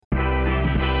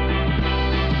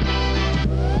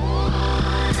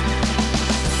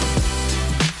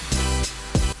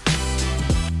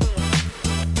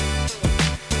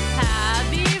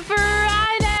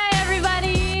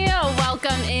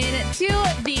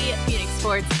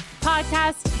Sports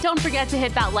podcast. Don't forget to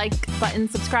hit that like button,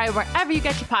 subscribe wherever you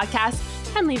get your podcasts,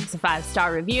 and leave us a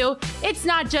 5-star review. It's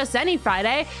not just any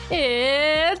Friday,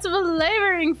 it's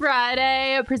Flavoring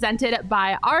Friday, presented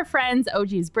by our friends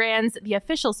OG's Brands, the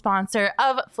official sponsor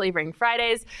of Flavoring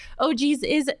Fridays. OG's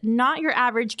is not your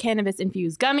average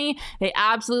cannabis-infused gummy. They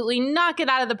absolutely knock it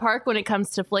out of the park when it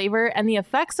comes to flavor, and the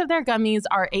effects of their gummies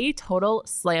are a total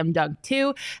slam dunk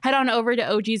too. Head on over to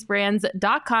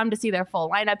ogsbrands.com to see their full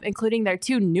lineup, including their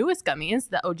two newest gummies,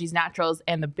 the OG's Naturals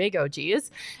and the Big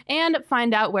OG's, and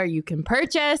find out where you can purchase.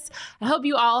 I hope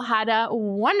you all had a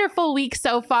wonderful week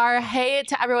so far. Hey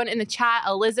to everyone in the chat,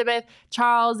 Elizabeth,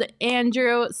 Charles,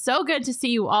 Andrew, so good to see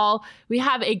you all. We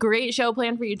have a great show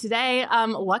planned for you today.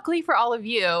 Luckily for all of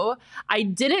you, I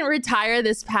didn't retire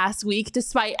this past week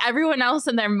despite everyone else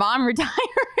and their mom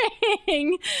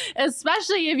retiring,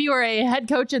 especially if you are a head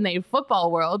coach in the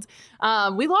football world.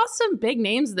 We lost some big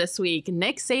names this week.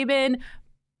 Nick Saban,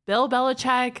 Bill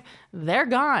Belichick, they're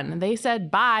gone. They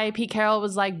said bye. Pete Carroll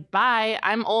was like, bye,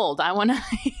 I'm old. I want to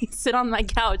sit on my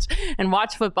couch and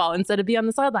watch football instead of be on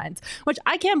the sidelines, which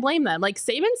I can't blame them. Like,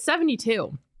 Saban's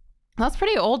 72. That's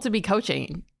pretty old to be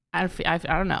coaching. I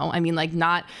don't know. I mean, like,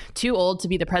 not too old to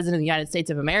be the president of the United States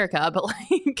of America, but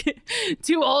like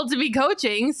too old to be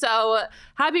coaching. So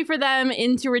happy for them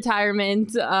into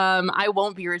retirement. I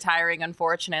won't be retiring,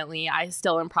 unfortunately. I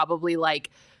still am probably like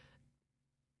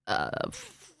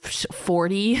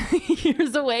 40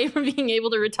 years away from being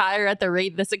able to retire at the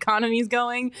rate this economy is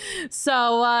going.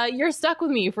 So you're stuck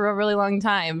with me for a really long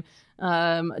time.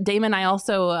 Damon, I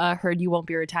also heard you won't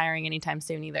be retiring anytime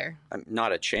soon either.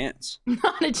 Not a chance.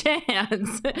 Not a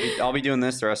chance. I'll be doing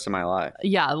this the rest of my life.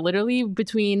 Yeah, literally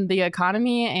between the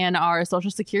economy and our Social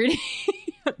Security.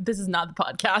 This is not the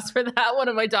podcast for that. What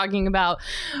am I talking about?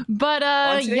 But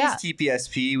on today's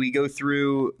TPSP, we go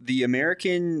through the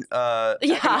American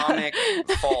economic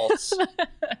faults.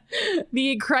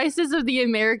 The crisis of the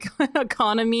American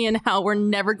economy and how we're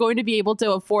never going to be able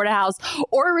to afford a house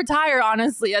or retire,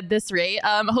 honestly, at this rate.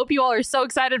 Hope you all are so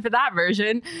excited for that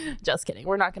version. Just kidding.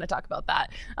 We're not going to talk about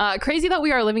that. Crazy that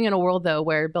we are living in a world, though,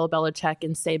 where Bill Belichick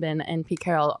and Saban and Pete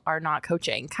Carroll are not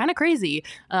coaching. Kind of crazy.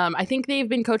 I think they've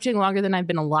been coaching longer than I've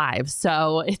been alive.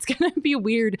 So it's going to be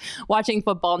weird watching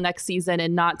football next season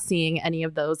and not seeing any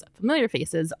of those familiar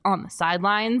faces on the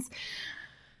sidelines.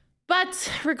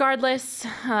 But regardless,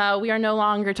 we are no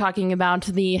longer talking about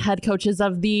the head coaches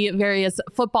of the various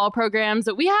football programs.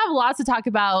 We have lots to talk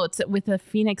about with the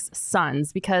Phoenix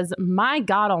Suns because, my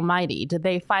God almighty, did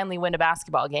they finally win a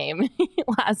basketball game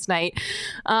last night.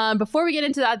 Before we get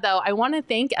into that, though, I want to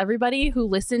thank everybody who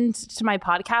listened to my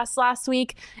podcast last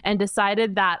week and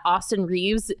decided that Austin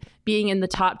Reeves being in the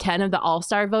top 10 of the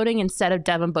All-Star voting instead of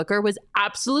Devin Booker was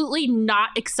absolutely not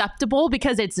acceptable,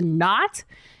 because it's not.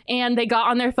 And they got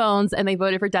on their phones and they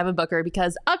voted for Devin Booker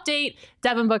because, update,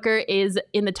 Devin Booker is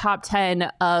in the top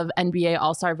 10 of NBA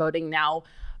All-Star voting now.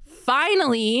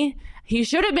 Finally, he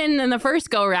should have been in the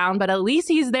first go round, but at least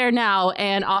he's there now.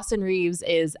 And Austin Reeves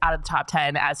is out of the top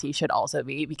 10, as he should also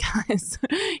be, because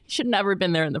he should never have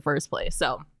been there in the first place.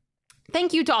 So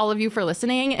thank you to all of you for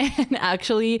listening and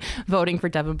actually voting for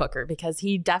Devin Booker, because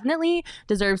he definitely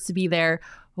deserves to be there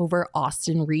over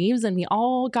Austin Reeves. And we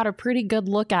all got a pretty good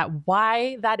look at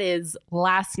why that is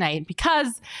last night,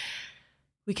 because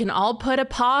we can all put a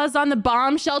pause on the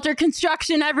bomb shelter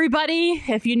construction, everybody.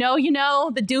 If you know, you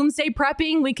know, the doomsday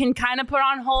prepping, we can kind of put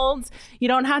on hold. You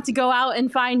don't have to go out and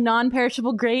find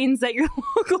non-perishable grains at your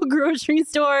local grocery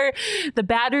store. The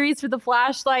batteries for the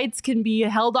flashlights can be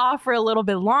held off for a little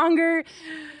bit longer.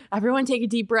 Everyone take a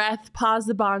deep breath, pause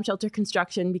the bomb shelter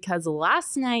construction, because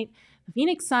last night, the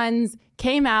Phoenix Suns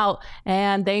came out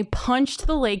and they punched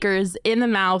the Lakers in the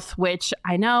mouth, which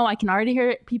I know I can already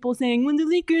hear people saying, when the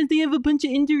Lakers, they have a bunch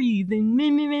of injuries and meh,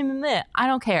 meh, meh, meh, meh. I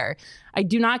don't care. I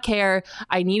do not care.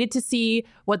 I needed to see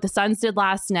what the Suns did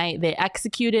last night. They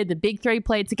executed the big three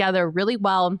play together really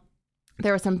well.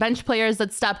 There were some bench players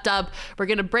that stepped up. We're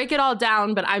going to break it all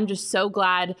down, but I'm just so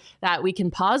glad that we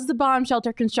can pause the bomb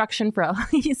shelter construction for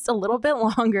at least a little bit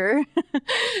longer.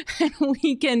 And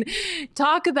we can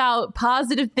talk about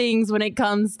positive things when it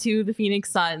comes to the Phoenix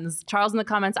Suns. Charles in the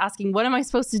comments asking, what am I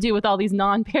supposed to do with all these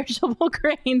non-perishable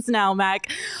grains now, Mac?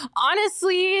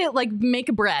 Honestly, like,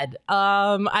 make bread.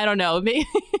 I don't know.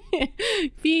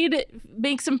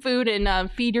 Make some food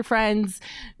and feed your friends.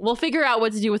 We'll figure out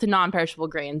what to do with the non-perishable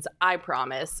grains. I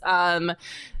promise. There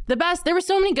were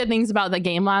so many good things about the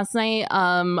game last night.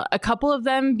 A couple of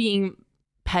them being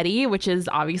petty, which is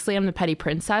obviously I'm the petty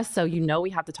princess, so you know we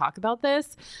have to talk about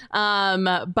this.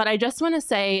 But I just want to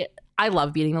say I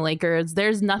love beating the Lakers.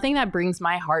 There's nothing that brings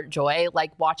my heart joy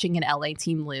like watching an LA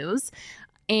team lose.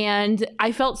 And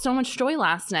I felt so much joy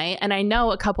last night. And I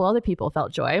know a couple other people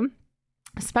felt joy,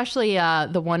 especially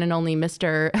the one and only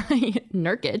Mr.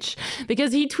 Nurkic,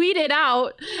 because he tweeted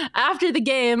out after the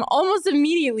game almost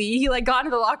immediately. He like got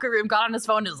into the locker room, got on his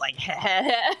phone, and was like,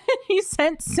 he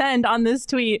sent send on this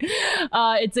tweet.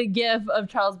 It's a gif of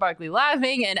Charles Barkley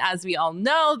laughing. And as we all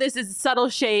know, this is subtle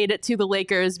shade to the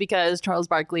Lakers because Charles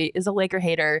Barkley is a Laker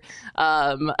hater,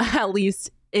 at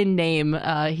least in name.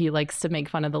 He likes to make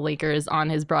fun of the Lakers on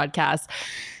his broadcast.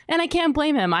 And I can't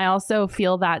blame him. I also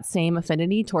feel that same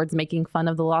affinity towards making fun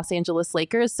of the Los Angeles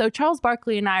Lakers. So Charles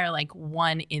Barkley and I are like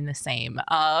one in the same.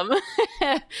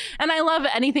 And I love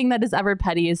anything that is ever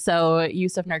petty. So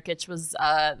Yusuf Nurkic was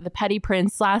the petty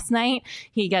prince last night.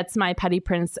 He gets my petty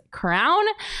prince crown.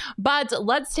 But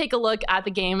let's take a look at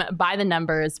the game by the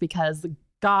numbers because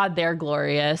God, they're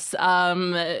glorious.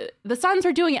 The Suns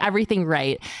are doing everything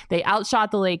right. They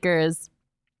outshot the Lakers.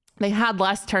 They had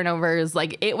less turnovers.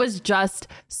 Like, it was just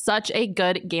such a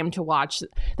good game to watch.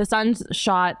 The Suns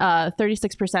shot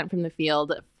 36% from the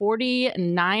field,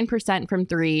 49% from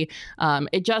three.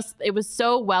 It was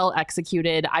so well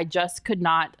executed. I just could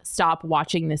not stop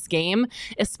watching this game,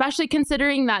 especially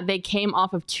considering that they came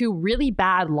off of two really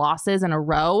bad losses in a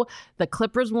row. The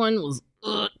Clippers one was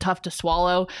tough to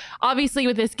swallow. Obviously,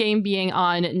 with this game being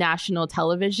on national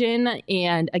television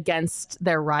and against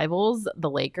their rivals, the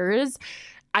Lakers,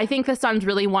 I think the Suns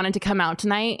really wanted to come out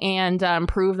tonight and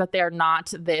prove that they're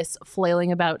not this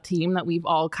flailing about team that we've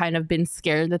all kind of been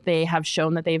scared that they have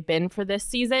shown that they've been for this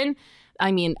season.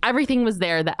 I mean, everything was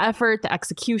there. The effort, the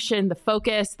execution, the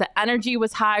focus, the energy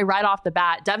was high right off the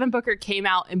bat. Devin Booker came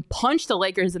out and punched the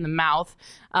Lakers in the mouth.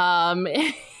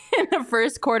 In the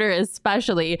first quarter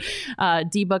especially,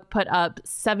 D-Book put up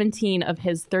 17 of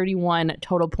his 31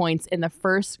 total points in the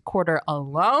first quarter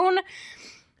alone.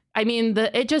 I mean,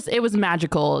 it was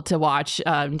magical to watch.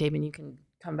 Damon, you can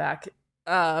come back.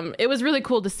 It was really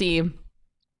cool to see.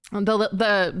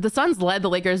 The Suns led the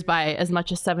Lakers by as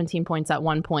much as 17 points at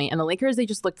one point, and the Lakers, they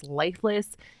just looked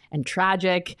lifeless and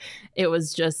tragic. It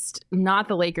was just not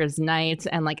the Lakers' night.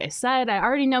 And like I said, I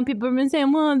already know people have been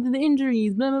saying, well, the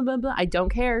injuries, blah, blah, blah, blah. I don't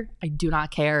care. I do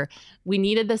not care. We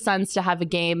needed the Suns to have a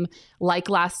game like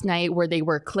last night where they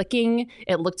were clicking.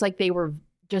 It looked like they were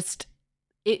just...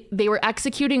 they were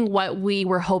executing what we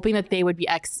were hoping that they would be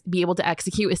able to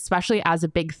execute, especially as a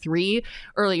big three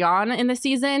early on in the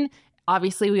season.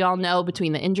 Obviously, we all know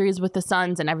between the injuries with the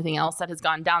Suns and everything else that has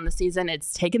gone down the season,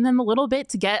 it's taken them a little bit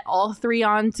to get all three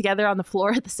on together on the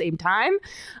floor at the same time.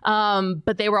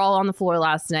 But they were all on the floor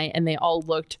last night and they all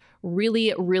looked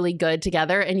really, really good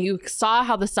together. And you saw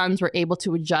how the Suns were able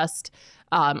to adjust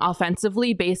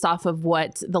offensively based off of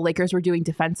what the Lakers were doing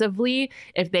defensively.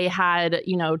 If they had,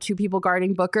 two people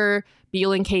guarding Booker,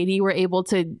 Beal and KD were able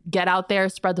to get out there,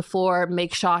 spread the floor,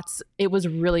 make shots. It was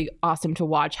really awesome to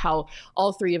watch how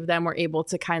all three of them were able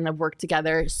to kind of work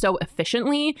together so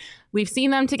efficiently. We've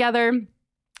seen them together,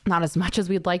 not as much as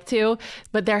we'd like to,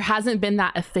 but there hasn't been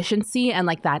that efficiency and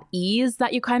like that ease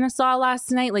that you kind of saw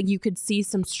last night. Like you could see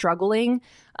some struggling,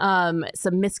 some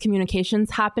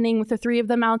miscommunications happening with the three of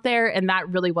them out there. And that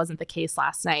really wasn't the case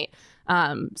last night.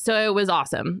 So it was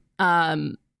awesome.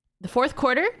 The fourth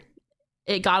quarter,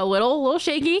 it got a little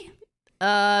shaky.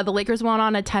 The Lakers went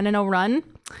on a 10-0 run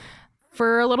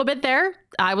for a little bit there.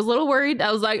 I was a little worried.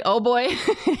 I was like, oh boy,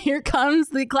 here comes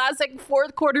the classic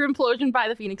fourth quarter implosion by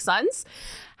the Phoenix Suns.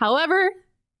 However,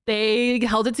 they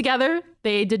held it together.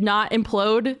 They did not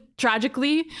implode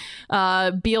tragically.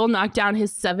 Beal knocked down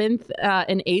his 7th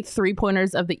and 8th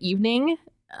three-pointers of the evening,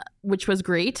 which was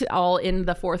great, all in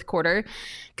the fourth quarter,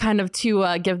 kind of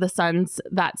to give the Suns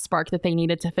that spark that they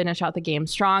needed to finish out the game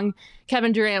strong.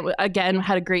 Kevin Durant, again,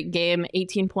 had a great game,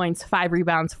 18 points, 5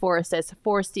 rebounds, 4 assists,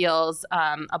 4 steals,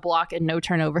 a block, and no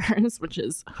turnovers, which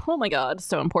is, oh my God,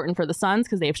 so important for the Suns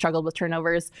because they've struggled with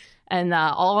turnovers, and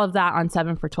all of that on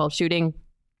 7 for 12 shooting.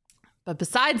 But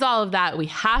besides all of that, we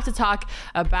have to talk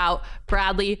about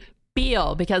Bradley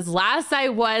Beal because last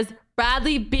night was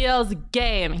Bradley Beal's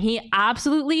game. He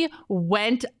absolutely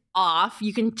went off.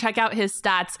 You can check out his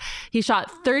stats. He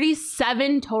shot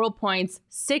 37 total points,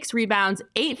 6 rebounds,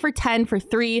 8 for 10 for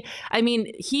 3. I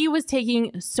mean, he was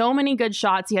taking so many good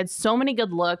shots. He had so many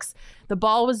good looks. The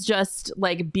ball was just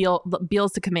like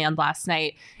Beal's to command last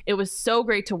night. It was so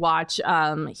great to watch.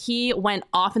 He went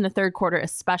off in the third quarter,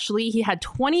 especially. He had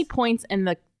 20 points in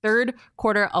the third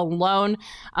quarter alone.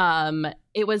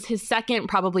 It was his second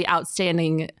probably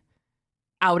outstanding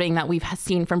outing that we've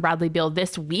seen from Bradley Beal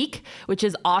this week, which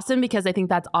is awesome because I think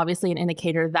that's obviously an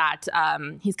indicator that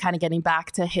he's kind of getting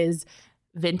back to his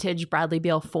vintage Bradley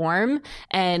Beal form.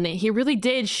 And he really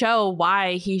did show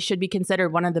why he should be considered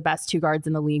one of the best 2 guards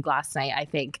in the league last night, I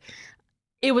think.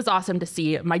 It was awesome to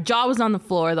see. My jaw was on the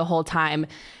floor the whole time.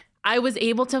 I was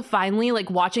able to finally,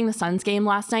 like, watching the Suns game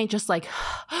last night, just like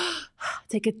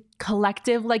take a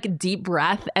collective, like, deep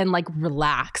breath and like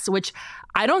relax, which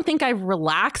I don't think I've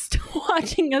relaxed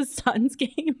watching a Suns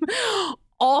game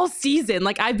all season.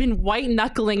 Like, I've been white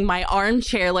knuckling my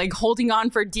armchair, like holding on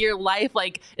for dear life,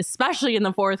 like especially in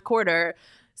the 4th quarter.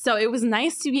 So it was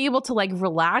nice to be able to like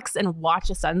relax and watch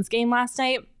a Suns game last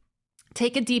night.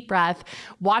 Take a deep breath,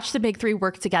 watch the big 3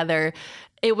 work together.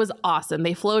 It was awesome.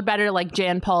 They flowed better, like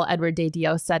Jan Paul Edward De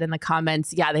Dios said in the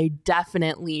comments. Yeah, they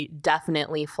definitely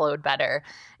flowed better.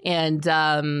 And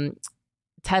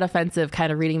Ted Offensive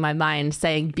kind of reading my mind,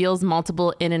 saying Beal's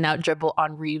multiple in and out dribble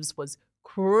on Reeves was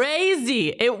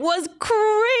crazy. It was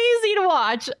crazy to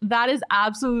watch. That is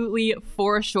absolutely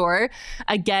for sure.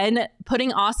 Again,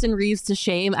 putting Austin Reeves to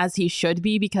shame, as he should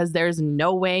be, because there's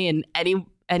no way in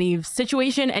any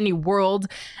situation, any world,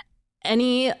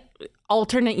 any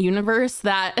alternate universe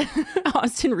that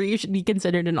Austin Reeves should be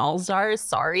considered an all-star.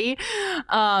 Sorry.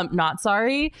 Not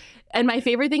sorry. And my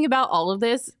favorite thing about all of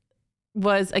this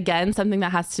was, again, something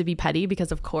that has to be petty,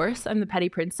 because of course I'm the petty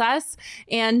princess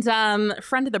and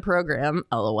friend of the program,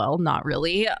 LOL, not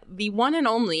really, the one and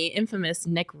only infamous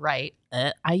Nick Wright.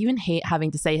 I even hate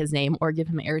having to say his name or give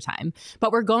him airtime,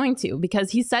 but we're going to,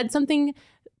 because he said something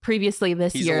previously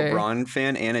this year. He's a LeBron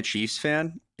fan and a Chiefs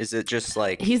fan. Is it just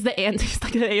like he's like the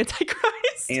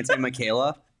Antichrist?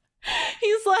 Anti-Michaela?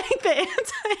 He's like the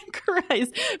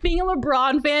Antichrist. Being a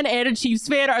LeBron fan and a Chiefs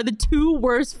fan are the 2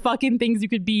 worst fucking things you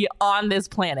could be on this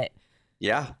planet.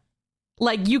 Yeah.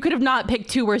 Like, you could have not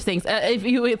picked 2 worst things. If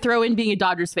you throw in being a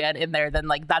Dodgers fan in there, then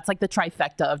like that's like the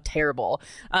trifecta of terrible.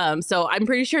 So I'm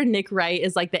pretty sure Nick Wright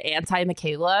is like the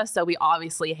anti-Michaela, so we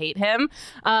obviously hate him.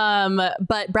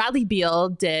 But Bradley Beal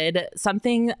did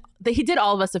something that he did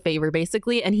all of us a favor,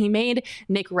 basically, and he made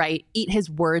Nick Wright eat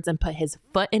his words and put his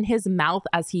foot in his mouth,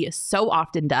 as he so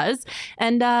often does.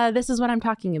 And this is what I'm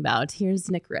talking about. Here's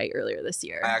Nick Wright earlier this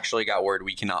year. I actually got word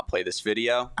we cannot play this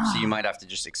video, so you might have to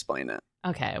just explain it.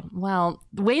 Okay, well,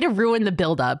 way to ruin the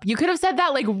buildup. You could have said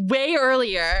that like way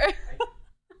earlier.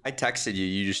 I texted you.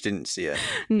 You just didn't see it.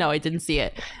 No, I didn't see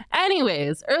it.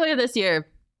 Anyways, earlier this year,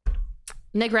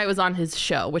 Nick Wright was on his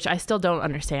show, which I still don't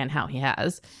understand how he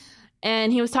has.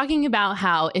 And he was talking about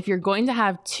how if you're going to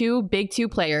have 2 big 2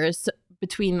 players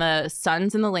between the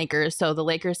Suns and the Lakers, so the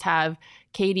Lakers have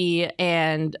the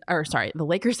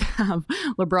Lakers have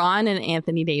LeBron and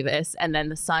Anthony Davis, and then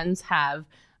the Suns have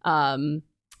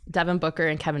Devin Booker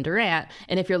and Kevin Durant.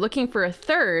 And if you're looking for a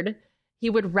third, he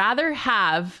would rather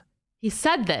have, he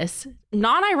said this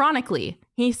non-ironically,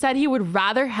 he said he would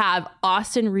rather have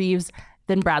Austin Reeves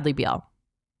than Bradley Beal.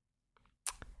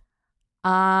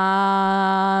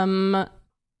 I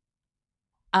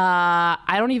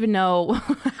don't even know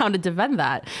how to defend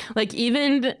that. Like,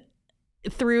 even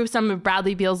through some of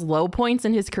Bradley Beal's low points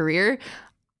in his career,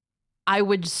 I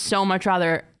would so much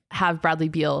rather have Bradley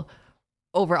Beal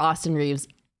over Austin Reeves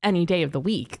any day of the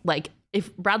week. Like,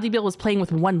 if Bradley Beal was playing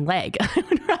with one leg, I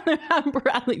would rather have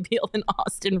Bradley Beal than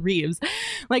Austin Reeves.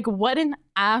 Like, what an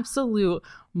absolute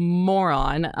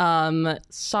moron.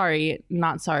 Sorry,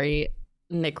 not sorry,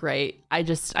 Nick Wright. I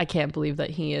can't believe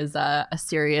that he is a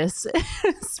serious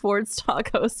sports talk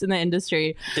host in the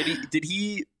industry. Did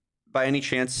he by any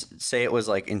chance say it was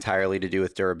like entirely to do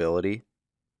with durability?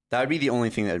 That would be the only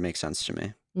thing that would make sense to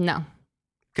me. No.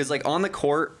 Because like on the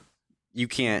court, you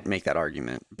can't make that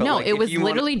argument. But no, like, it was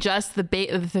literally just the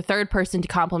third person to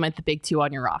complement the big 2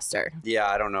 on your roster. Yeah,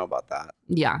 I don't know about that.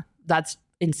 Yeah, that's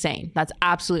insane. That's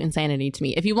absolute insanity to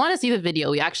me. If you want to see the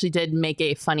video, we actually did make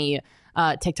a funny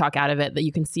TikTok out of it that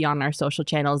you can see on our social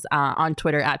channels, on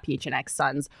Twitter at PHNX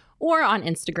Suns or on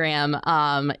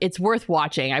Instagram. It's worth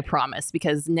watching, I promise,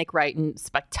 because Nick Wright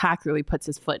spectacularly puts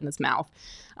his foot in his mouth,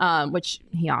 which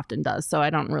he often does. So I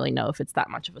don't really know if it's that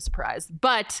much of a surprise.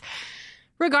 But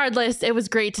regardless, it was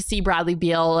great to see Bradley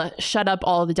Beal shut up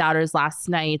all the doubters last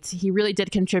night. He really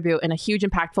did contribute in a huge,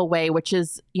 impactful way, which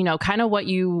is, kind of what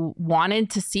you wanted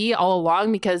to see all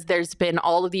along, because there's been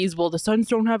all of these, well, the Suns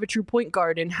don't have a true point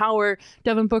guard, and how are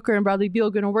Devin Booker and Bradley Beal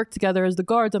going to work together as the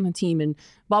guards on the team, and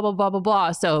blah, blah, blah, blah,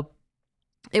 blah. So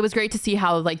it was great to see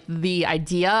how like the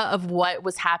idea of what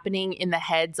was happening in the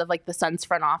heads of like the Suns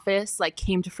front office like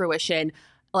came to fruition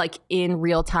like in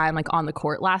real time, like on the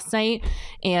court last night.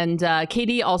 And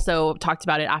KD also talked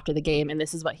about it after the game, and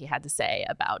this is what he had to say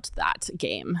about that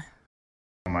game.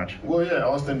 Well, yeah,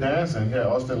 Austin dancing. Yeah,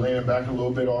 Austin leaning back a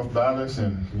little bit off balance,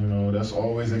 and that's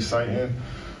always exciting.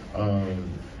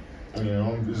 You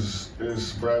know,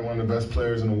 it's probably one of the best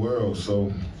players in the world.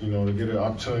 So, you know, to get an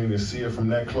opportunity to see it from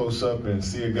that close up and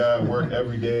see a guy work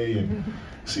every day and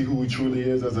see who he truly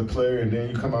is as a player, and then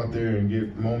you come out there and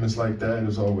get moments like that,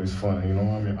 it's always fun. You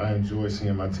know, I mean, I enjoy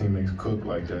seeing my teammates cook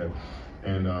like that.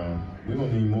 And we're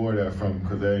going to need more of that from them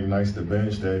because that ain't nice to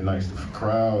bench, that ain't nice to the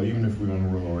crowd, even if we're on the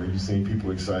road. You've seen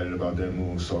people excited about that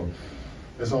move. So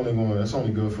that's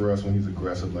only good for us when he's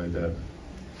aggressive like that.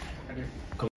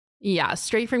 Yeah,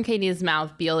 straight from Katie's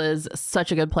mouth, Beal is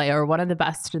such a good player, one of the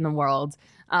best in the world.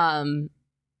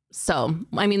 So,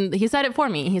 I mean, he said it for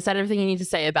me. He said everything you need to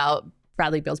say about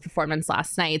Bradley Beal's performance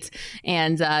last night.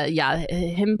 And yeah,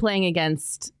 him playing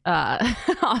against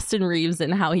Austin Reeves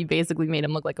and how he basically made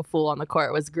him look like a fool on the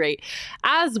court was great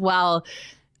as well.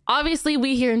 Obviously,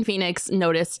 we here in Phoenix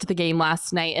noticed the game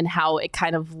last night and how it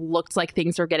kind of looked like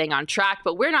things were getting on track,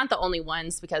 but we're not the only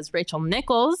ones because Rachel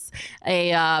Nichols,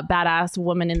 a badass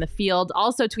woman in the field,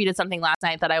 also tweeted something last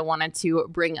night that I wanted to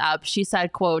bring up. She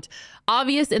said, quote,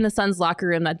 "Obvious in the Suns locker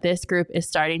room that this group is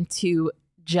starting to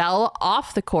gel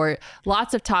off the court.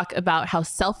 Lots of talk about how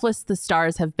selfless the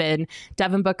stars have been.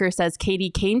 Devin Booker says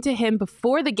Katie came to him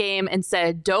before the game and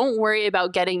said, 'Don't worry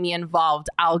about getting me involved.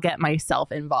 I'll get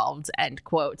myself involved.'" End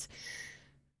quote.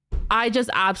 I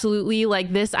just absolutely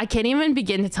like this. I can't even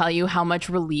begin to tell you how much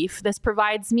relief this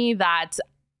provides me that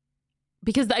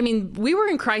because, I mean, we were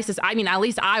in crisis. I mean, at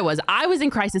least I was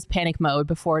in crisis panic mode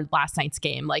before last night's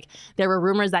game. Like, there were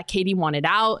rumors that Katie wanted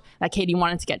out, that Katie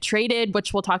wanted to get traded,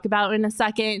 which we'll talk about in a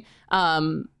second.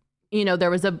 You know, there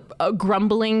was a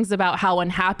grumblings about how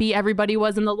unhappy everybody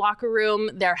was in the locker room.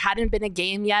 There hadn't been a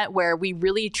game yet where we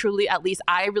really, truly, at least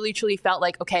I really, truly felt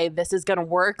like, okay, this is going to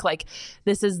work. Like,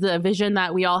 this is the vision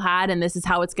that we all had, and this is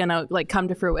how it's going to, like, come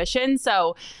to fruition.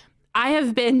 So I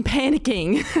have been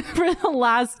panicking for the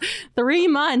last 3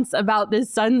 months about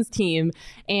this Suns team.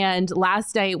 And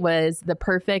last night was the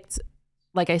perfect,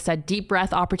 like I said, deep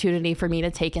breath opportunity for me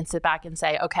to take and sit back and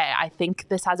say, okay, I think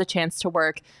this has a chance to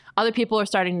work. Other people are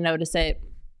starting to notice it.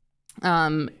 I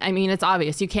mean, it's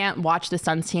obvious. You can't watch the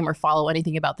Suns team or follow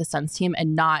anything about the Suns team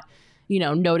and not, you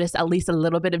know, notice at least a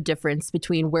little bit of difference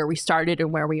between where we started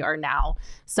and where we are now.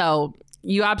 So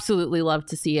you absolutely love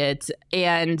to see it.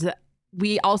 And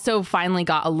we also finally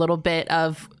got a little bit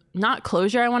of, not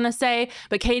closure, I want to say,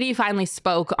 but Katie finally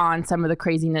spoke on some of the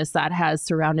craziness that has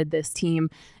surrounded this team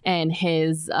and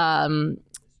his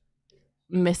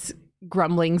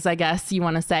misgrumblings, I guess you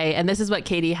want to say. And this is what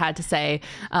Katie had to say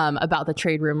about the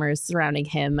trade rumors surrounding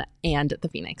him and the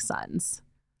Phoenix Suns.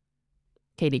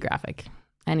 Katie graphic.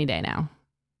 Any day now.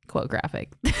 Quote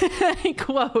graphic.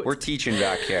 Quote. We're teaching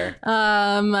back here.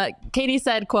 Katie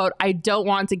said, quote, "I don't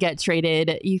want to get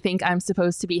traded. You think I'm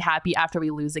supposed to be happy after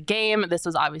we lose a game?" This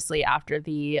was obviously after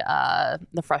the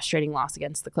frustrating loss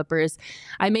against the Clippers.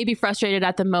 "I may be frustrated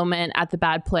at the moment at the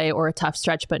bad play or a tough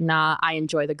stretch, but nah, I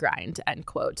enjoy the grind." End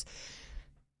quote.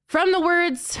 From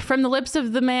the lips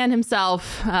of the man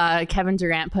himself, Kevin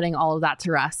Durant putting all of that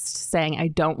to rest, saying, "I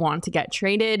don't want to get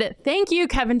traded." Thank you,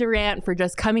 Kevin Durant, for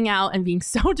just coming out and being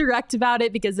so direct about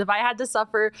it, because if I had to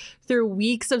suffer through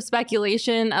weeks of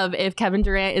speculation of if Kevin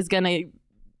Durant is going to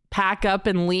pack up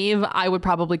and leave, I would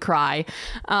probably cry.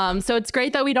 So it's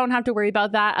great that we don't have to worry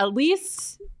about that. At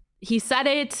least he said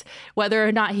it, whether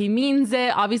or not he means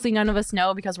it. Obviously, none of us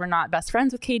know because we're not best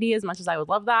friends with Katie, as much as I would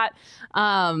love that.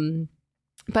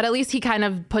 But at least he kind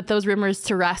of put those rumors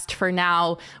to rest for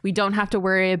now. We don't have to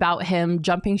worry about him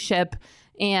jumping ship.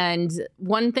 And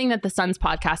one thing that the Suns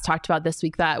podcast talked about this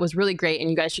week that was really great,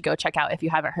 and you guys should go check out if you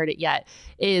haven't heard it yet,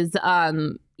 is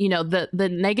you know, the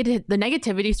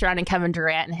negativity surrounding Kevin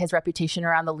Durant and his reputation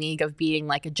around the league of being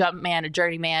like a jump man, a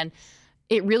journeyman.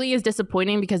 It really is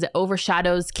disappointing because it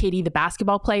overshadows Katie, the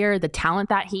basketball player, the talent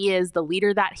that he is, the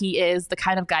leader that he is, the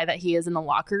kind of guy that he is in the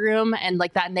locker room. And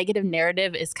like that negative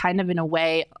narrative is kind of in a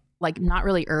way like not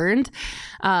really earned.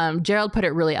 Gerald put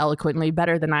it really eloquently,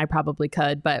 better than I probably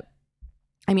could. But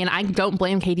I mean, I don't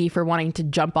blame Katie for wanting to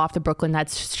jump off the Brooklyn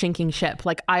Nets sinking ship.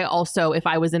 Like I also, if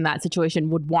I was in that situation,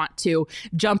 would want to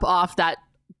jump off that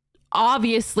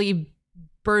obviously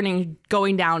burning,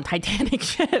 going down Titanic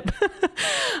ship.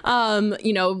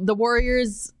 You know, the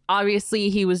Warriors,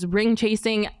 obviously he was ring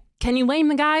chasing. Can you blame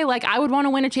the guy? Like, I would want to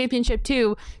win a championship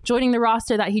too. Joining the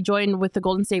roster that he joined with the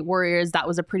Golden State Warriors, that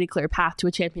was a pretty clear path to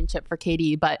a championship for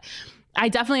KD. But I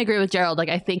definitely agree with Gerald. Like,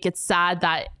 I think it's sad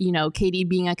that, KD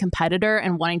being a competitor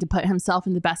and wanting to put himself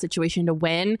in the best situation to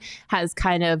win has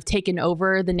kind of taken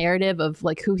over the narrative of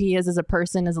like who he is as a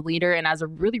person, as a leader, and as a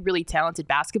really, really talented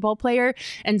basketball player.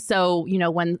 And so,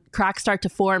 when cracks start to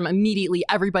form, immediately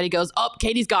everybody goes, oh,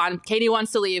 KD's gone. KD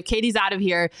wants to leave. KD's out of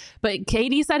here. But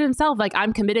KD said himself, like,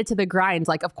 I'm committed to the grind.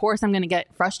 Like, of course I'm going to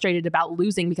get frustrated about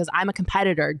losing because I'm a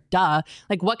competitor. Duh.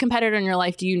 Like, what competitor in your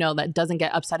life do you know that doesn't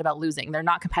get upset about losing? They're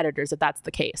not competitors if that's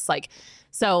the case. Like,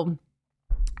 so,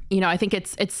 I think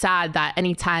it's sad that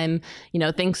anytime,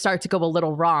 things start to go a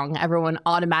little wrong, everyone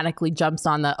automatically jumps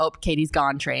on the, oh, KD's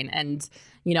gone train. And,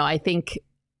 I think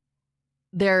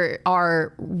there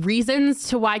are reasons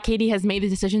to why KD has made the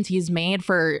decisions he's made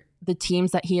for the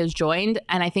teams that he has joined.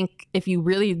 And I think if you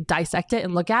really dissect it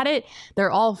and look at it, they're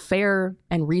all fair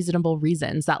and reasonable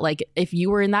reasons that, like, if you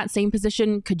were in that same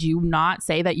position, could you not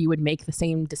say that you would make the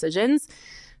same decisions?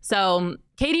 So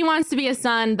KD wants to be a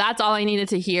Sun. That's all I needed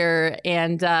to hear.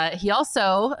 And he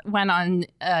also went on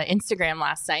Instagram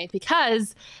last night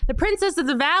because the Princess of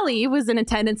the Valley was in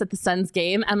attendance at the Suns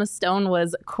game. Emma Stone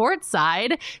was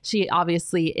courtside. She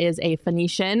obviously is a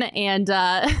Phoenician. And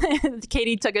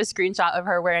KD took a screenshot of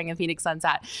her wearing a Phoenix Suns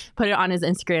hat, put it on his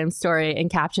Instagram story,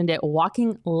 and captioned it,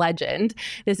 "Walking Legend."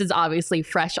 This is obviously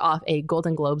fresh off a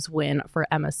Golden Globes win for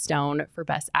Emma Stone for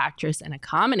Best Actress in a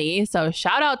Comedy. So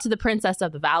shout out to the Princess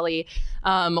of the Valley.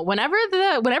 Whenever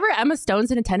Emma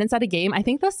Stone's in attendance at a game, I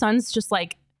think the Suns just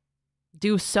like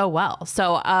do so well.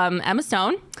 So Emma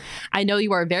Stone, I know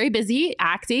you are very busy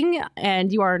acting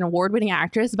and you are an award-winning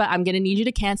actress, but I'm going to need you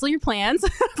to cancel your plans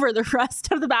for the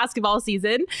rest of the basketball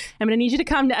season. I'm going to need you to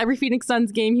come to every Phoenix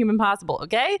Suns game human possible,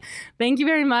 okay? Thank you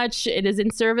very much. It is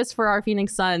in service for our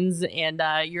Phoenix Suns, and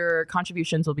your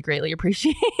contributions will be greatly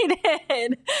appreciated.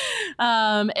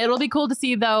 It'll be cool to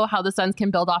see, though, how the Suns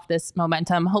can build off this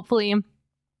momentum. Hopefully,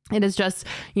 it is just,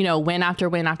 win after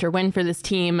win after win for this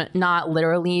team, not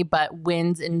literally, but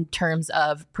wins in terms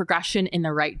of progression in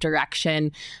the right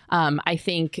direction. I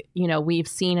think, we've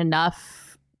seen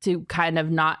enough to kind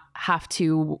of not have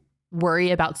to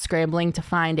worry about scrambling to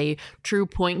find a true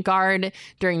point guard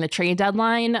during the trade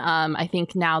deadline. I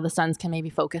think now the Suns can maybe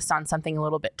focus on something a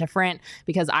little bit different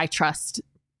because I trust,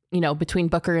 between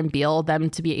Booker and Beal, them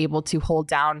to be able to hold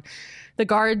down the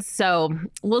guards. So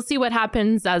we'll see what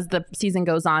happens as the season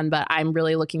goes on, but I'm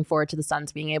really looking forward to the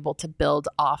Suns being able to build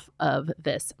off of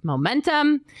this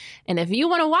momentum. And if you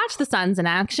want to watch the Suns in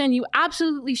action, you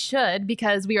absolutely should,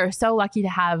 because we are so lucky to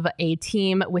have a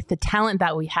team with the talent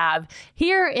that we have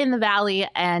here in the Valley,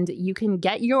 and you can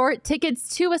get your tickets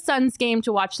to a Suns game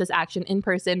to watch this action in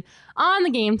person on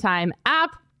the Game Time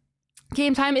app.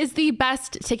 Game Time is the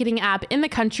best ticketing app in the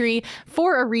country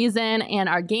for a reason, and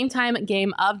our Game Time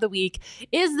game of the week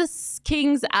is the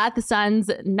Kings at the Suns.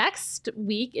 Next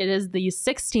week, it is the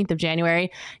 16th of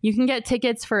January. You can get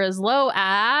tickets for as low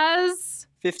as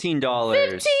 $15.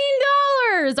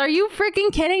 $15! Are you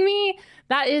freaking kidding me?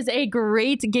 That is a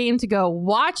great game to go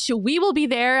watch. We will be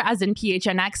there, as in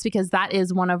PHNX, because that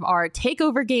is one of our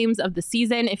takeover games of the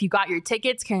season. If you got your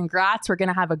tickets, congrats. We're going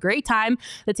to have a great time.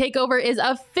 The takeover is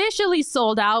officially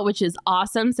sold out, which is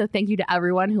awesome. So thank you to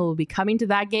everyone who will be coming to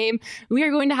that game. We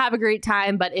are going to have a great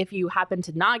time. But if you happen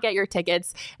to not get your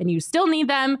tickets and you still need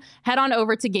them, head on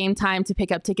over to Game Time to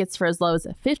pick up tickets for as low as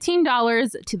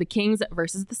 $15 to the Kings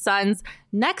versus the Suns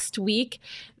next week.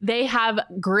 They have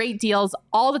great deals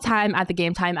all the time at the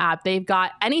Game Time app. They've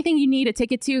got anything you need a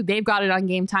ticket to, they've got it on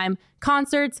Game Time.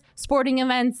 Concerts, sporting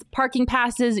events, parking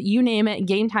passes, you name it,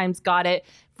 Game Time's got it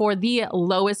for the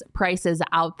lowest prices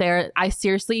out there. I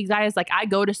seriously, guys, like, I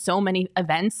go to so many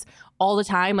events all the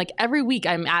time. Like, every week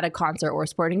I'm at a concert or a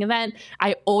sporting event.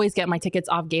 I always get my tickets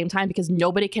off Game Time because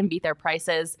nobody can beat their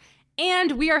prices.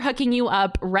 And we are hooking you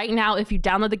up right now. If you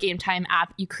download the Game Time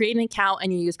app, you create an account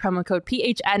and you use promo code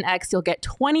PHNX, you'll get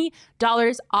 $20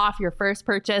 off your first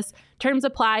purchase. Terms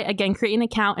apply. Again, create an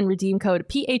account and redeem code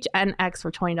PHNX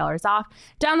for $20 off.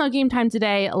 Download Game Time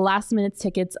today. Last minute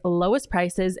tickets, lowest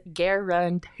prices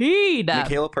guaranteed.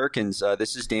 Michaela Perkins,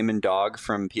 this is Damon Dog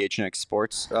from PHNX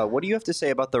Sports. What do you have to say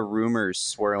about the rumors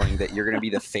swirling that you're going to be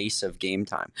the face of Game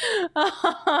Time?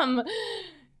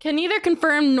 Can neither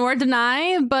confirm nor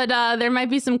deny, but there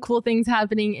might be some cool things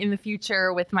happening in the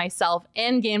future with myself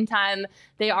and Game Time.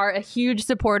 They are a huge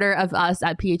supporter of us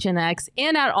at PHNX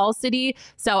and at All City,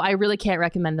 so I really can't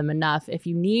recommend them enough. If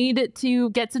you need to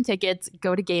get some tickets,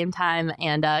 go to Game Time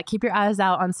and keep your eyes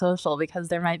out on social, because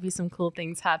there might be some cool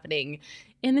things happening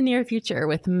in the near future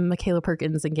with Michaela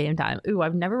Perkins and Game Time. Ooh,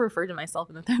 I've never referred to myself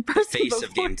in the third person Face before.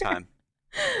 of Game Time.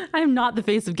 I'm not the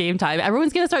face of Game Time.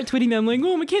 Everyone's going to start tweeting them like,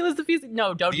 oh, Michaela's the face.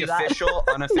 No, don't do that. The official,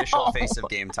 unofficial No. face of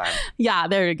Game Time. Yeah,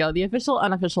 there you go. The official,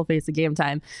 unofficial face of Game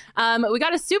Time. We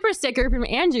got a super sticker from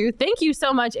Andrew. Thank you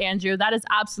so much, Andrew. That is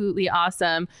absolutely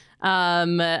awesome.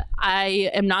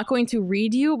 I am not going to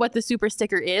read you what the super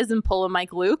sticker is and pull a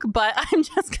Mike Luke, but I'm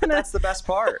just going to... That's the best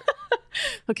part.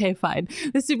 Okay, fine.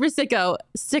 The super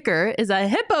sticker is a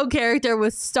hippo character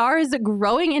with stars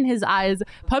growing in his eyes,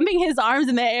 pumping his arms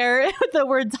in the air with the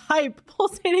words hype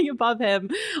pulsating above him.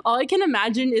 All I can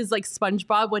imagine is like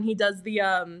SpongeBob when he does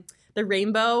the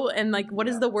rainbow and like what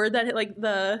is the word that like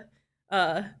the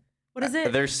what is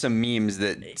it? There's some memes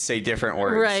that say different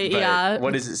words. Right, but yeah.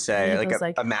 What does it say?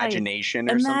 Like imagination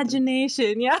or something?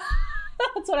 Imagination, yeah.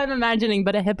 That's what I'm imagining,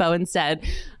 but a hippo instead.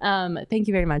 Thank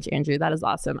you very much, Andrew. That is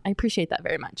awesome. I appreciate that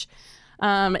very much.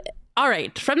 All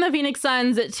right. From the Phoenix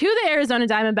Suns to the Arizona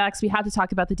Diamondbacks, we have to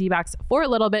talk about the D-backs for a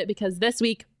little bit because this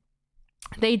week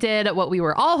they did what we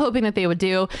were all hoping that they would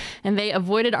do, and they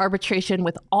avoided arbitration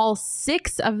with all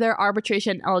 6 of their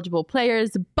arbitration eligible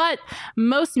players. But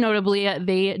most notably,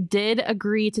 they did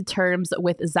agree to terms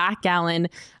with Zac Gallen,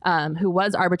 who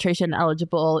was arbitration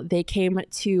eligible. They came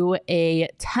to a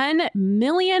 $10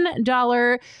 million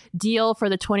deal for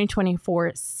the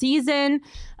 2024 season.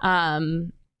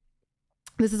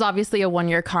 This is obviously a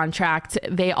 1-year contract.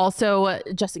 They also,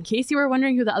 just in case you were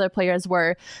wondering who the other players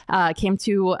were, came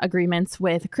to agreements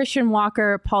with Christian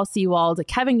Walker, Paul Sewald,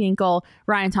 Kevin Ginkel,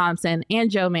 Ryan Thompson, and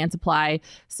Joe Mantiply.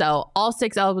 So all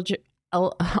 6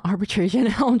 arbitration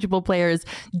eligible players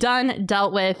done,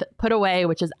 dealt with, put away,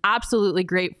 which is absolutely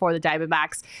great for the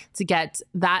Diamondbacks to get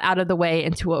that out of the way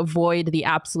and to avoid the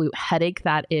absolute headache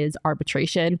that is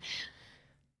arbitration.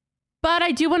 But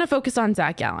I do want to focus on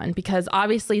Zac Gallen because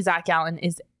obviously Zac Gallen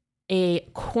is a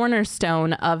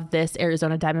cornerstone of this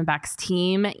Arizona Diamondbacks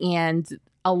team, and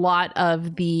a lot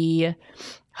of the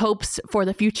hopes for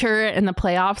the future in the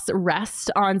playoffs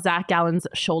rest on Zac Gallen's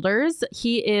shoulders.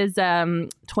 He is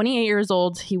 28 years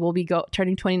old. He will be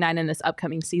turning 29 in this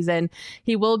upcoming season.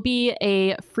 He will be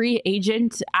a free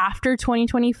agent after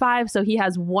 2025, so he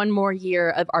has 1 more year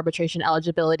of arbitration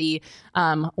eligibility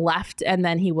left, and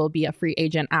then he will be a free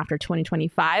agent after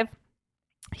 2025.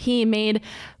 He made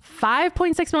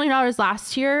 $5.6 million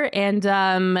last year,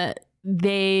 and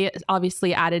they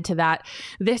obviously added to that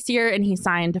this year, and he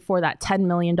signed for that $10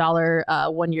 million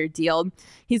 1-year deal.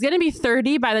 He's going to be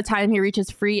 30 by the time he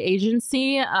reaches free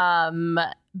agency.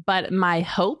 But my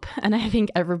hope, and I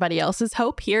think everybody else's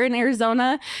hope here in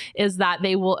Arizona, is that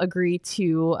they will agree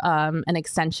to an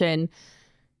extension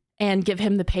and give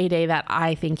him the payday that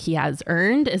I think he has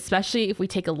earned, especially if we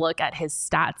take a look at his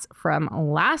stats from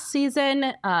last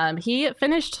season. He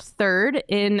finished 3rd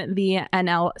in the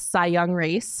NL Cy Young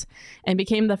race and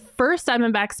became the first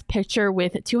Diamondbacks pitcher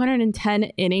with 210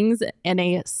 innings and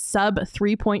a sub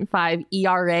 3.5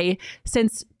 ERA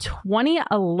since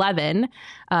 2011.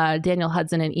 Daniel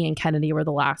Hudson and Ian Kennedy were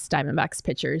the last Diamondbacks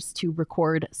pitchers to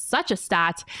record such a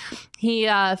stat. He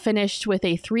finished with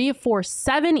a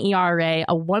 3.47 ERA,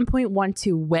 a 1.12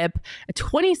 whip, a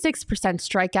 26%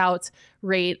 strikeout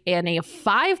rate, and a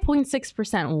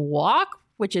 5.6% walk,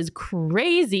 which is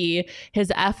crazy. His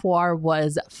FWAR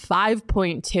was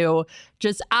 5.2.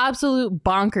 Just absolute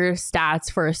bonkers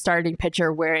stats for a starting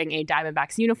pitcher wearing a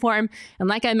Diamondbacks uniform. And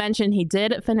like I mentioned, he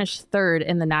did finish 3rd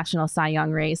in the National Cy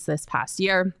Young race this past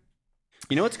year.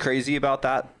 You know what's crazy about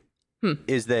that?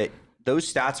 Is that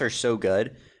those stats are so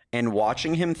good. And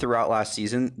watching him throughout last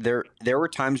season, there were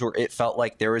times where it felt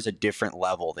like there was a different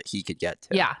level that he could get to.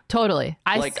 Yeah, totally.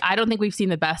 I don't think we've seen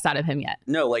the best out of him yet.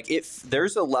 No, like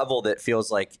there's a level that feels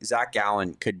like Zac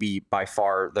Gallen could be by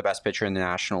far the best pitcher in the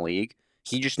National League.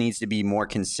 He just needs to be more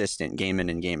consistent game in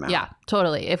and game out. Yeah,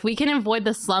 totally. If we can avoid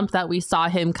the slump that we saw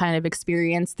him kind of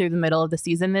experience through the middle of the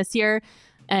season this year,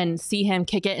 and see him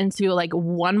kick it into like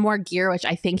 1 more gear, which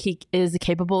I think he is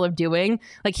capable of doing.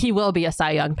 Like, he will be a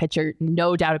Cy Young pitcher,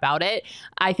 no doubt about it.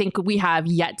 I think we have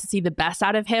yet to see the best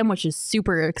out of him, which is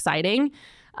super exciting.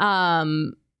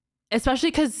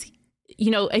 Especially because, you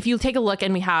know, if you take a look,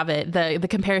 and we have it, the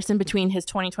comparison between his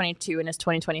 2022 and his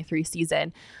 2023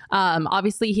 season,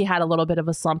 obviously he had a little bit of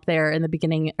a slump there in the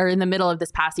beginning or in the middle of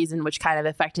this past season, which kind of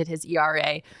affected his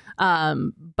ERA.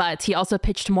 But he also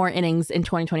pitched more innings in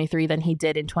 2023 than he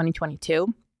did in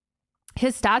 2022.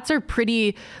 His stats are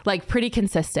pretty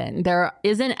consistent. There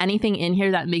isn't anything in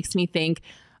here that makes me think,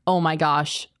 oh my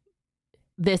gosh,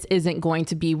 this isn't going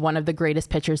to be one of the greatest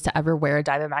pitchers to ever wear a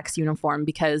Diamondbacks uniform,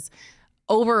 because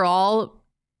overall,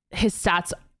 his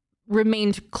stats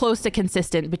remained close to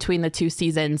consistent between the 2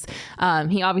 seasons.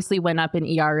 He obviously went up in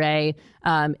ERA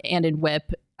and in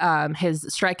WHIP. His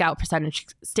strikeout percentage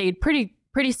stayed pretty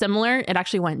pretty similar. It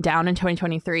actually went down in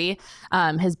 2023.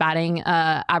 His batting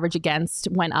average against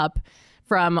went up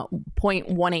from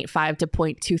 0.185 to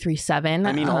 0.237.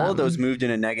 I mean, all of those moved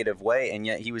in a negative way, and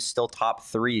yet he was still top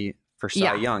 3 for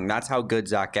Cy Young. That's how good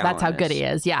Zac Gallen is. That's how good he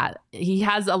is. Yeah. He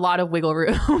has a lot of wiggle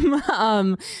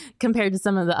room compared to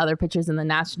some of the other pitchers in the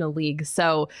National League.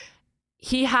 So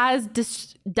he has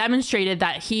demonstrated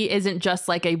that he isn't just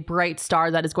like a bright star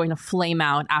that is going to flame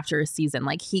out after a season.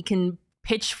 Like, he can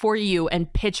pitch for you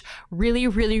and pitch really,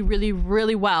 really, really,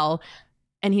 really well.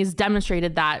 And he's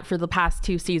demonstrated that for the past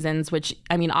 2 seasons, which,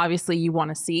 I mean, obviously you want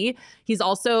to see. He's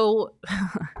also,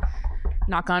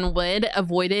 knock on wood,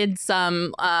 avoided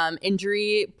some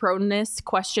injury proneness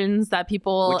questions that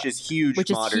people... Which is huge.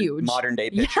 Modern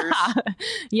day pitchers.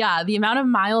 Yeah, the amount of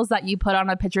miles that you put on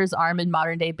a pitcher's arm in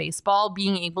modern day baseball,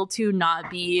 being able to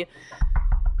not be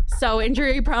so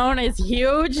injury prone is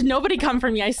huge. Nobody come for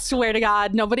me. I swear to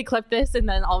God. Nobody clip this. And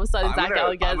then all of a sudden Zac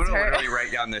Gallen gets hurt. I'm going to really write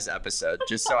down this episode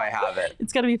just so I have it.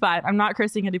 It's going to be fine. I'm not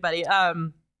cursing anybody.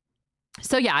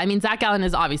 So yeah, I mean, Zac Gallen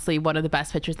is obviously one of the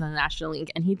best pitchers in the National League,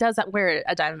 and he does wear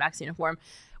a Diamondbacks uniform,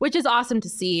 which is awesome to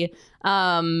see.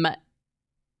 The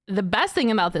best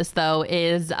thing about this, though,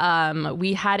 is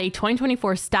we had a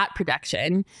 2024 stat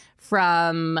projection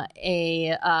from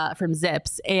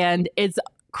Zips, and it's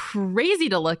crazy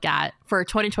to look at for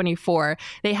 2024.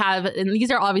 They have, and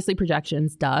these are obviously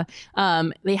projections,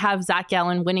 they have Zac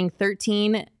Gallen winning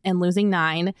 13 and losing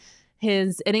 9.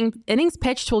 His innings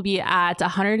pitched will be at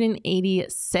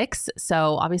 186,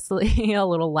 so obviously a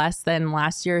little less than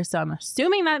last year. So I'm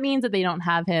assuming that means that they don't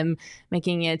have him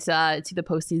making it to the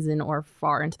postseason or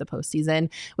far into the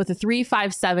postseason. With a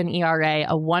 3.57 ERA,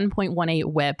 a 1.18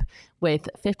 WHIP, with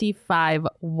 55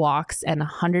 walks and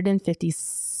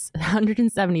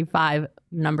 175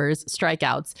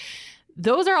 strikeouts.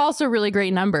 Those are also really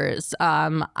great numbers.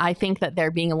 I think that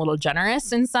they're being a little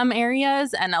generous in some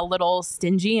areas and a little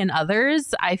stingy in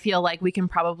others. I feel like we can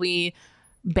probably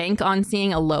bank on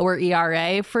seeing a lower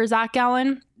ERA for Zac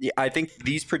Gallen. Yeah, I think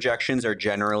these projections are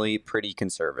generally pretty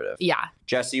conservative. Yeah.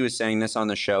 Jesse was saying this on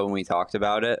the show when we talked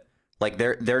about it. Like,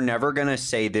 they're never gonna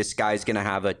say this guy's gonna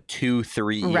have a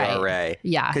 2.3 ERA. Right.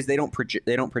 Yeah. Because they don't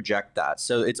project that.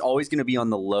 So it's always gonna be on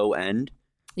the low end.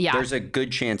 Yeah. There's a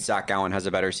good chance Zac Gallen has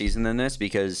a better season than this,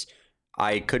 because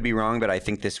I could be wrong, but I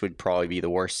think this would probably be the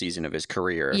worst season of his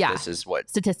career. Yeah. If this is what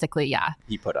statistically,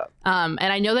 he put up. And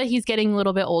I know that he's getting a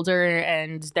little bit older,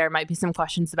 and there might be some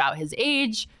questions about his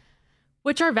age,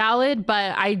 which are valid,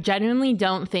 but I genuinely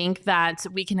don't think that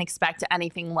we can expect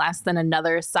anything less than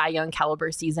another Cy Young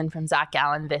caliber season from Zac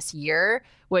Gallen this year,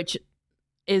 which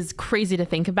is crazy to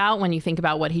think about when you think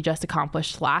about what he just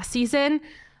accomplished last season.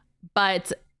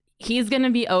 But he's going to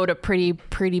be owed a pretty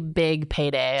big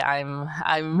payday. I'm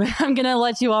going to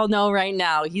let you all know right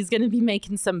now. He's going to be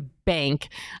making some bank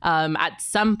at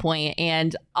some point.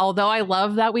 And although I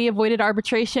love that we avoided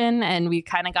arbitration and we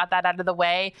kind of got that out of the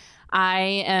way,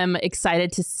 I am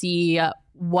excited to see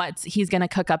what he's going to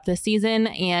cook up this season.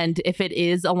 And if it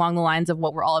is along the lines of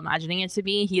what we're all imagining it to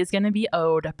be, he is going to be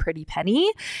owed a pretty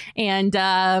penny. And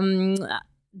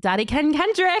Daddy Ken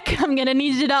Kendrick, I'm going to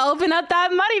need you to open up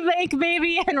that money bank,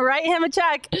 baby, and write him a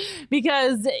check,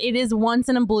 because it is once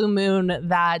in a blue moon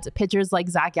that pitchers like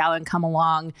Zac Gallen come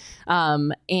along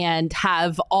and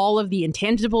have all of the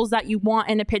intangibles that you want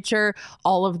in a pitcher,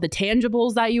 all of the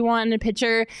tangibles that you want in a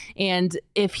pitcher. And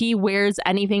if he wears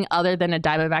anything other than a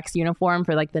Diamondbacks uniform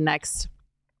for like the next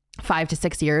 5 to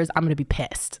 6 years, I'm going to be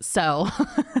pissed. So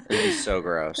it is so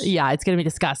gross. Yeah, it's going to be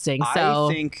disgusting. So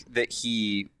I think that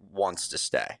he wants to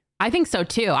stay. I think so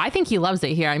too. I think he loves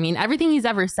it here. I mean, everything he's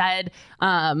ever said,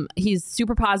 he's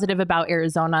super positive about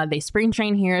Arizona. They spring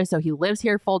train here, so he lives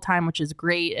here full time, which is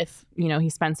great if, he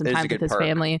spends some time with his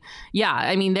family. Yeah,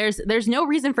 I mean, there's no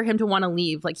reason for him to want to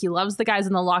leave. Like, he loves the guys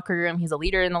in the locker room. He's a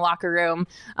leader in the locker room.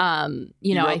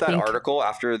 He wrote that article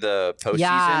after the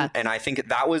postseason, and I think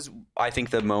that was,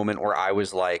 the moment where I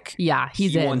was like, yeah,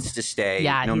 he wants to stay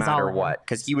no matter what.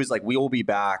 Because he was like, we will be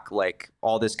back, like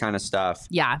all this kind of stuff.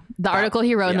 Yeah, the article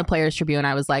he wrote in the Players Tribune,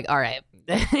 I was like, all right,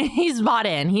 he's bought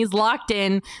in. He's locked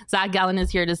in. Zac Gallen is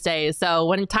here to stay. So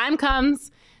when time comes,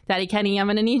 Daddy Kenny, I'm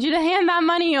going to need you to hand that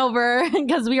money over,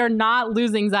 because we are not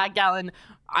losing Zac Gallen.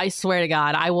 I swear to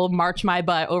God, I will march my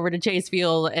butt over to Chase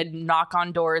Field and knock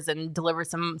on doors and deliver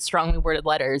some strongly worded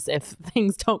letters if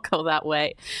things don't go that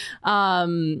way.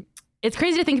 It's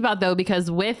crazy to think about, though, because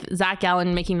with Zac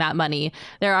Gallen making that money,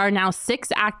 there are now 6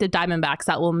 active Diamondbacks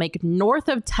that will make north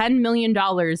of $10 million in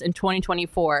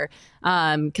 2024.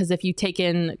 Because if you take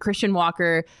in Christian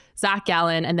Walker, Zac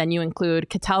Gallen, and then you include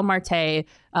Ketel Marte,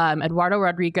 Eduardo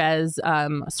Rodriguez,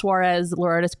 Suarez,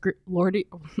 Lourdes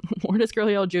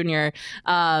Gurriel Jr.,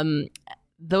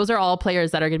 those are all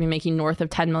players that are going to be making north of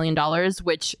 $10 million,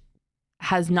 which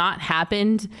has not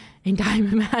happened in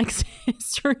Diamondbacks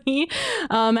history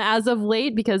as of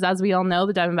late, because as we all know,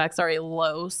 the Diamondbacks are a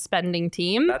low spending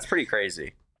team. That's pretty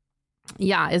crazy.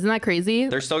 Yeah, isn't that crazy?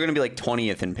 They're still going to be like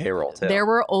 20th in payroll too. There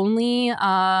were only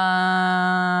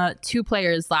 2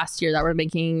 players last year that were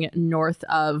making north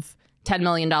of $10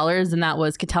 million, and that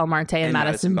was Ketel Marte and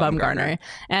Madison Bumgarner.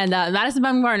 And Madison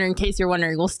Bumgarner, in case you're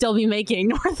wondering, will still be making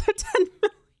north of $10 million.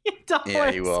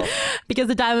 Yeah, he will. Because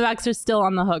the Diamondbacks are still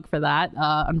on the hook for that,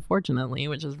 unfortunately,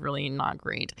 which is really not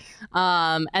great.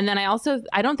 And then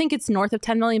I don't think it's north of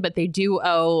 $10 million, but they do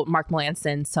owe Mark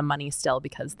Melancon some money still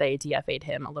because they DFA'd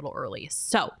him a little early.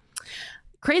 So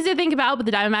crazy to think about, but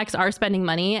the Diamondbacks are spending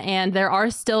money, and there are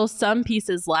still some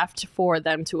pieces left for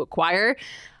them to acquire.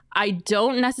 I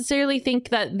don't necessarily think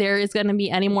that there is going to be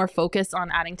any more focus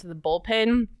on adding to the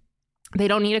bullpen. They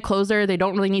don't need a closer. They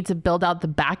don't really need to build out the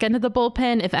back end of the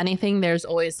bullpen. If anything, there's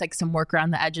always like some work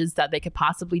around the edges that they could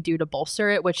possibly do to bolster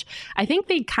it, which I think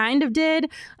they kind of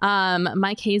did.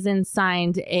 Mike Hazen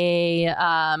signed a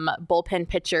bullpen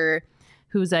pitcher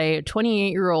who's a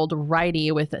 28-year-old righty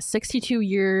with 62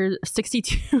 years,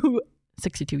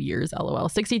 LOL,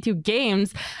 62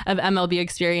 games of MLB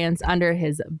experience under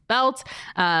his belt.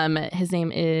 His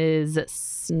name is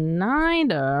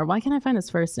Snyder. Why can't I find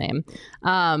his first name?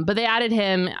 But they added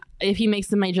him. If he makes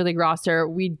the major league roster,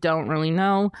 we don't really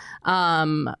know.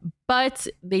 But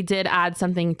they did add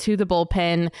something to the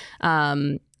bullpen.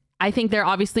 I think they're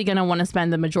obviously going to want to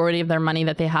spend the majority of their money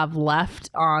that they have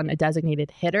left on a designated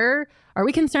hitter. Are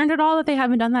we concerned at all that they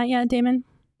haven't done that yet, Damon?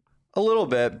 A little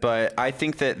bit, but I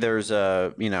think that there's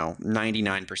a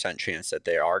 99% chance that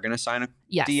they are going to sign a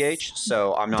DH.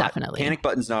 So I'm not definitely. Panic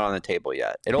button's not on the table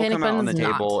yet. It'll come out on the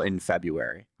table in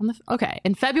February. Okay,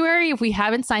 in February, if we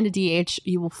haven't signed a DH,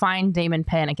 you will find Damon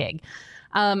panicking.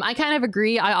 I kind of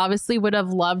agree. I obviously would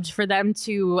have loved for them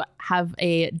to have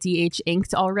a DH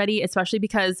inked already, especially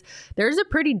because there's a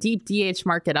pretty deep DH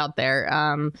market out there.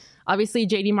 Obviously,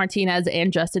 JD Martinez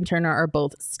and Justin Turner are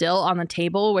both still on the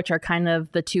table, which are kind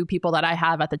of the 2 people that I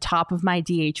have at the top of my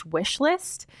DH wish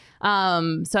list.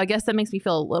 So I guess that makes me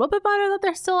feel a little bit better that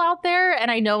they're still out there.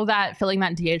 And I know that filling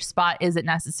that DH spot isn't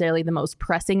necessarily the most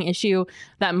pressing issue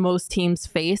that most teams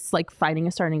face, like finding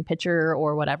a starting pitcher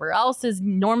or whatever else is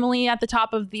normally at the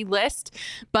top of the list.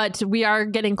 But we are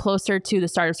getting closer to the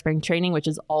start of spring training, which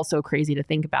is also crazy to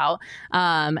think about.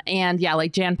 And yeah,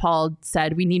 like Jan Paul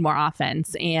said, we need more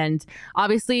offense. And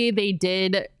obviously they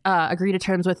did agree to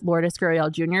terms with Lourdes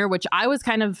Gurriel Jr., which I was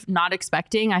kind of not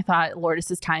expecting. I thought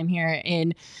Lourdes' time here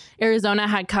in Arizona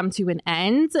had come to an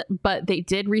end, but they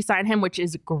did re-sign him, which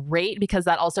is great because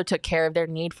that also took care of their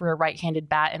need for a right-handed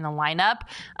bat in the lineup.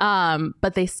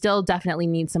 But they still definitely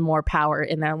need some more power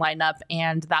in their lineup,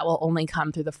 and that will only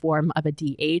come through the form of a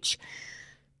DH.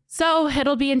 So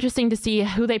it'll be interesting to see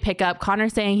who they pick up.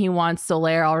 Connor's saying he wants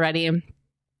Soler already.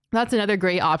 That's another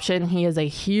great option. He is a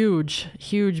huge,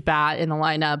 huge bat in the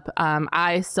lineup.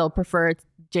 I still prefer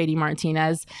JD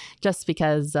Martinez just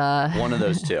because... one of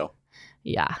those 2.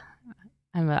 Yeah.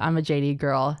 I'm a JD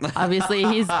girl. Obviously,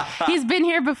 he's been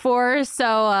here before, so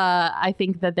I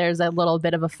think that there's a little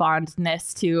bit of a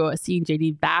fondness to seeing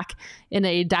JD back in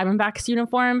a Diamondbacks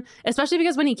uniform, especially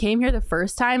because when he came here the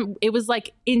first time, it was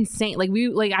like insane.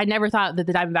 I never thought that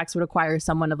the Diamondbacks would acquire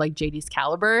someone of like JD's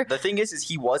caliber. The thing is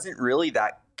he wasn't really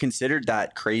that considered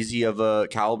that crazy of a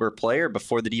caliber player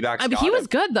before the D-backs got him. He was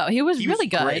good, though. He was really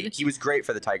good. Great. He was great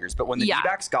for the Tigers. But when the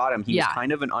D-backs got him, he was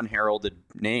kind of an unheralded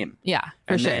name. Yeah,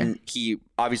 for sure. And then he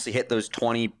obviously hit those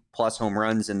 20-plus home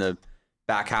runs in the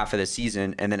back half of the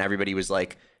season. And then everybody was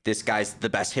like, this guy's the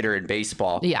best hitter in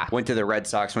baseball. Yeah. Went to the Red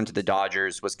Sox, went to the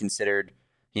Dodgers, was considered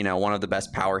one of the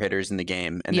best power hitters in the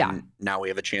game. And then now we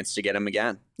have a chance to get him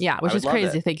again. Yeah, which is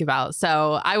crazy to think about.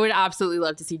 So I would absolutely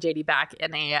love to see JD back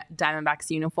in a Diamondbacks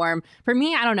uniform. For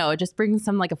me, I don't know. It just brings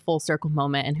some like a full circle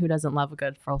moment. And who doesn't love a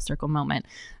good full circle moment?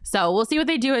 So we'll see what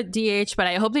they do at DH. But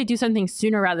I hope they do something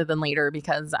sooner rather than later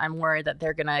because I'm worried that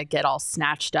they're going to get all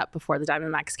snatched up before the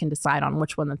Diamondbacks can decide on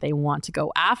which one that they want to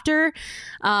go after.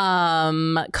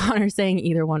 Connor saying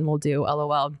either one will do.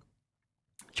 LOL.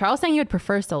 Charles saying he would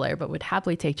prefer Soler, but would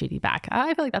happily take JD back.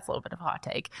 I feel like that's a little bit of a hot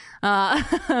take.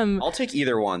 I'll take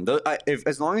either one.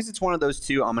 As long as it's one of those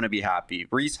 2, I'm going to be happy.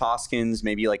 Rhys Hoskins,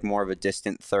 maybe like more of a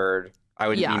distant third. I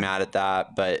wouldn't be mad at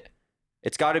that, but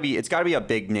It's got to be a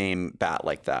big name bat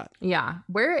like that. Yeah.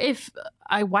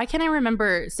 Why can't I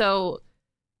remember? So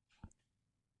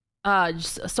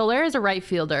Soler is a right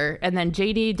fielder, and then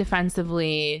JD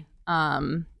defensively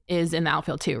is in the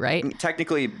outfield too, right? I mean,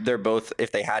 technically, they're both,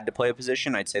 if they had to play a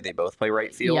position, I'd say they both play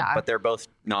right field, but they're both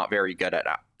not very good at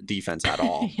defense at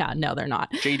all. Yeah, no, they're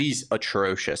not. JD's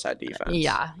atrocious at defense.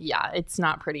 Yeah, it's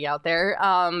not pretty out there.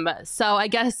 So I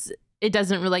guess it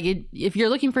doesn't really, if you're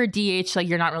looking for a DH, like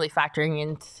you're not really factoring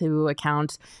into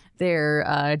account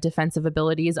their defensive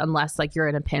abilities unless like you're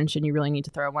in a pinch and you really need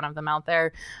to throw one of them out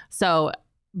there. So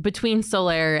between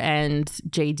Soler and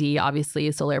JD,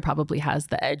 obviously Soler probably has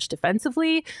the edge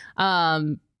defensively.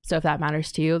 So if that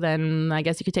matters to you, then I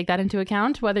guess you could take that into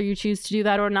account. Whether you choose to do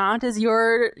that or not is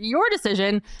your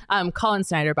decision. Colin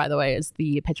Snyder, by the way, is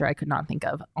the pitcher I could not think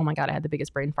of. Oh my God, I had the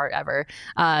biggest brain fart ever.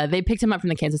 They picked him up from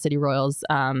the Kansas City Royals.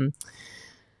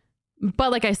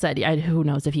 But like I said, who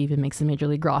knows if he even makes the major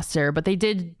league roster, but they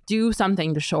did do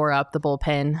something to shore up the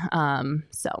bullpen.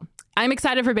 So I'm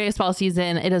excited for baseball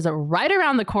season. It is right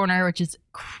around the corner, which is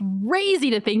crazy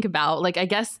to think about. Like, I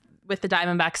guess with the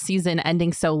Diamondbacks season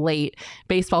ending so late,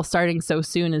 baseball starting so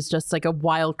soon is just like a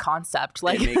wild concept.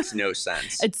 Like, it makes no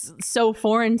sense. It's so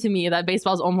foreign to me that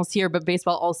baseball's almost here, but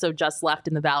baseball also just left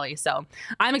in the Valley. So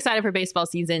I'm excited for baseball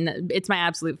season. It's my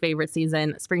absolute favorite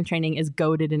season. Spring training is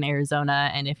goated in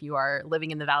Arizona, and if you are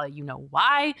living in the Valley, you know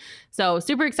why. So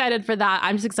super excited for that.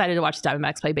 I'm just excited to watch the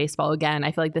Diamondbacks play baseball again.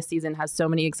 I feel like this season has so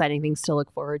many exciting things to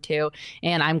look forward to,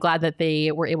 and I'm glad that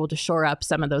they were able to shore up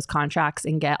some of those contracts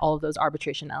and get all of those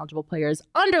arbitration eligible players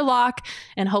under lock,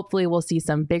 and hopefully we'll see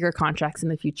some bigger contracts in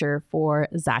the future for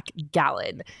Zac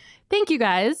Gallen. Thank you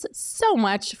guys so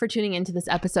much for tuning into this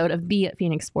episode of the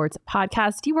Phoenix Sports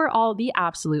Podcast. You are all the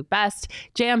absolute best.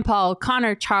 Jan, Paul,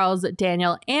 Connor, Charles,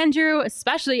 Daniel, Andrew,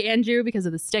 especially Andrew because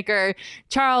of the sticker.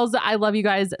 Charles, I love you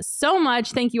guys so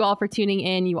much. Thank you all for tuning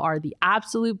in. You are the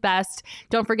absolute best.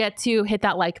 Don't forget to hit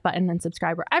that like button and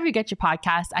subscribe wherever you get your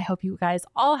podcast. I hope you guys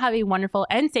all have a wonderful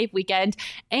and safe weekend,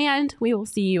 and we will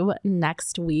see you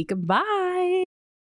next week. Bye.